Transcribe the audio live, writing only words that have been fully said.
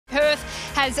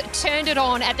has turned it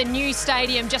on at the new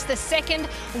stadium, just the second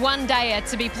one-dayer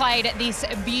to be played at this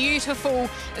beautiful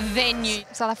venue.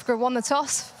 South Africa won the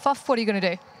toss. Fuff, what are you going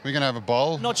to do? We're going to have a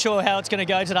bowl. Not sure how it's going to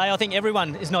go today. I think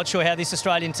everyone is not sure how this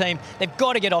Australian team, they've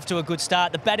got to get off to a good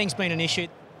start. The batting's been an issue.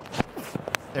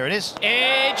 There it is.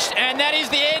 Edged, and that is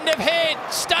the end of head.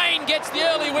 Stain gets the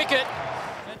early wicket.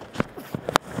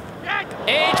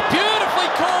 Edge, beautifully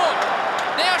caught.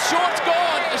 Now short's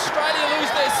gone. Australia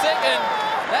lose their second.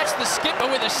 That's the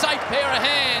skipper with a safe pair of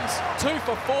hands. 2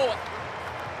 for 4.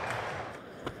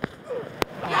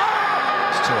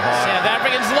 It's too high. South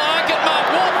Africans like it.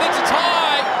 Mark Wolf thinks it's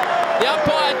high. The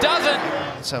umpire doesn't.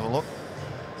 Let's have a look.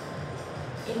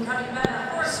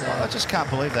 I just can't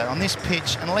believe that. On this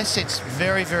pitch, unless it's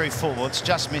very, very full, it's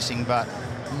just missing, but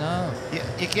No.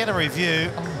 you get a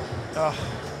review. Oh.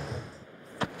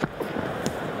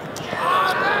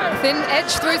 Thin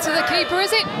edge through to the keeper,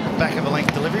 is it? Back of a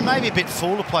length delivery. Maybe a bit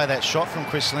full to play that shot from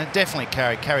Chris Lynn. Definitely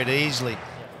carried easily.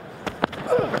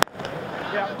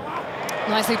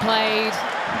 Nicely played.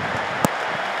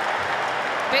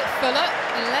 Bit fuller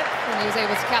in length, and he was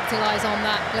able to capitalise on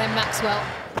that, Glenn Maxwell.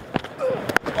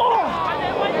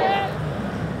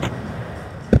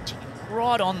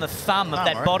 Right on the thumb of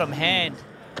that bottom hand.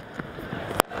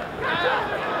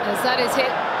 As that is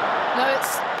hit. No,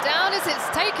 it's down as it's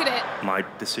taken it. My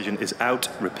decision is out.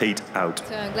 Repeat, out.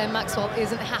 So Glenn Maxwell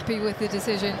isn't happy with the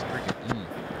decision.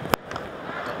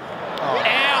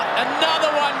 Out.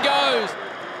 Another one goes.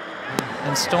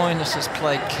 And Stoinis has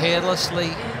played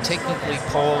carelessly, technically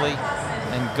poorly,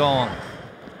 and gone.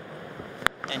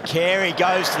 And Carey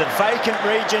goes to the vacant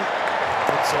region.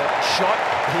 It's a shot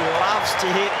he loves to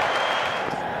hit.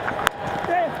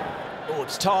 Oh,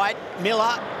 it's tight.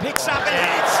 Miller picks up and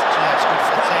hits. That's good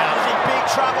for the He's in big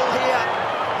trouble here.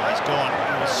 He's gone.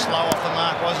 He was slow off the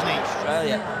mark, wasn't he?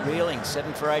 Australia reeling,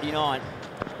 7 for 89.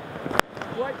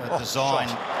 The design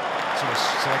to a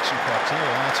selection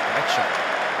criteria. That's a great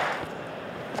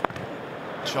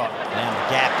shot. And the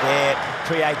gap there.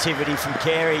 Creativity from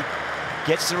Carey.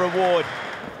 Gets the reward.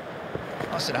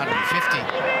 I said 150.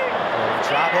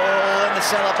 Trouble, and the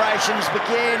celebrations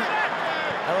begin.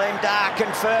 Aleem Dar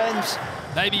confirms.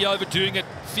 Maybe overdoing it.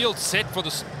 Field set for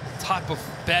this type of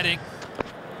batting.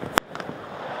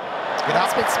 Get up.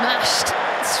 It's been smashed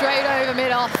straight over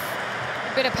mid-off.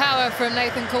 A bit of power from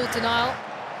Nathan Coulter-Nile.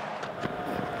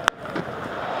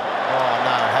 Oh,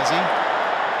 no, has he?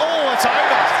 Oh, it's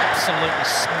over. Absolutely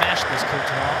smashed this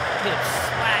Coulter-Nile. Hit it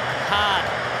flat and hard.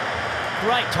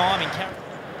 Great timing.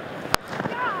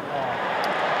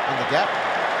 In the gap.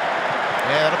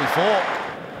 Yeah, that'll be 4.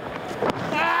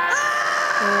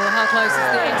 Oh, how close is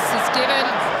this? It's given.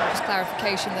 Just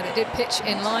clarification that it did pitch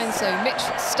in line, so Mitch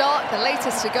Stark, the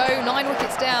latest to go, 9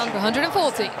 wickets down for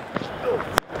 140.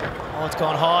 Oh, it's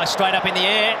gone high, straight up in the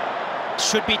air.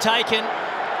 Should be taken,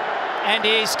 and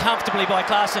is comfortably by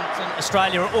Clarkson.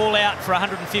 Australia are all out for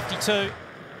 152.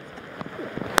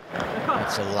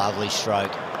 That's a lovely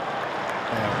stroke.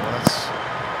 Yeah, well, that's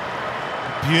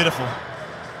beautiful.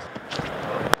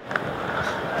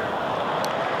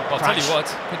 I'll tell you what,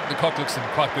 the cock looks in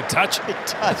quite good touch. It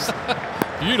does.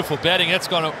 Beautiful batting. That's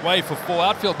gone away for 4.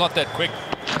 Outfield not that quick.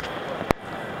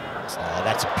 Oh,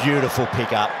 that's a beautiful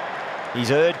pickup. He's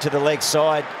erred to the leg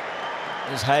side.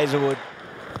 There's Hazelwood.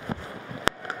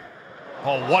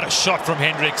 Oh, what a shot from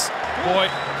Hendricks. Boy,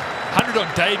 100 on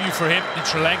debut for him in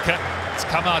Sri Lanka. It's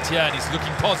come out here and he's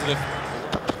looking positive.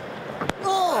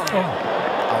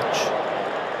 Ouch.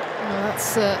 Well,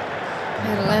 that's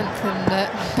made a length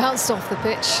and bounced off the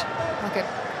pitch like a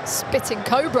spitting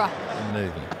cobra.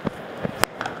 Moving.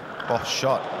 Oh,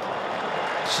 shot.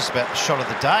 It's just about the shot of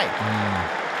the day.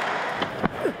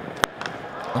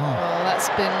 Oh, that's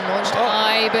been launched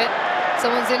high, but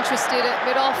someone's interested at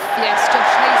mid-off. Yes,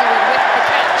 Josh Hazelwood with the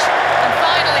catch. And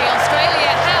finally, Australia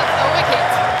have a wicket.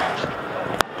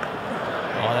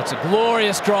 Oh, that's a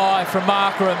glorious drive from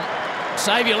Markram.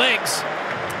 Save your legs.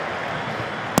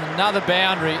 Another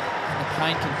boundary. And the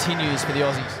pain continues for the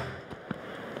Aussies.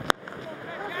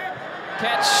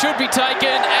 Catch should be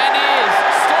taken and is.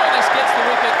 Stoinis gets the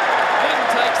wicket. Lynn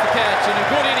takes the catch and a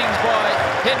good innings by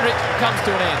Hendrick comes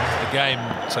to an end. The game,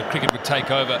 so cricket would take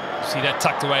over. See that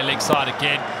tucked away leg side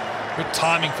again. Good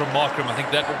timing from Markram. I think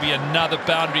that will be another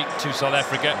boundary to South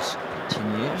Africa.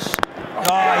 Continues.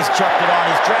 Oh, he's chopped it on.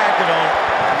 He's dragged it on.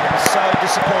 He's so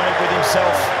disappointed with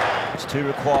himself. It's 2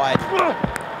 required.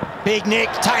 Big Nick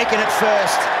taking it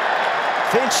first.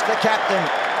 Finch, the captain.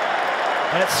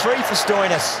 And it's 3 for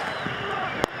Stoinis.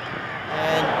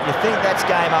 And you think that's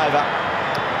game over.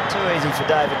 Too easy for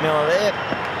David Miller there.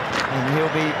 And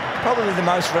he'll be probably the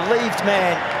most relieved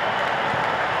man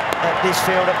at this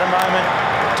field at the moment.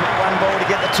 Took 1 ball to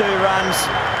get the 2 runs.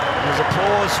 There's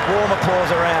applause, warm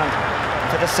applause around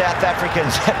for the South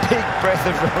Africans. A big breath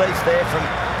of relief there from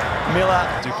Miller.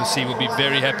 Du Plessis will be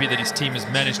very happy that his team has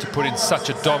managed to put in such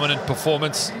a dominant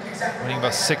performance, winning by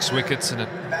 6 wickets in an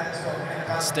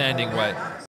outstanding way.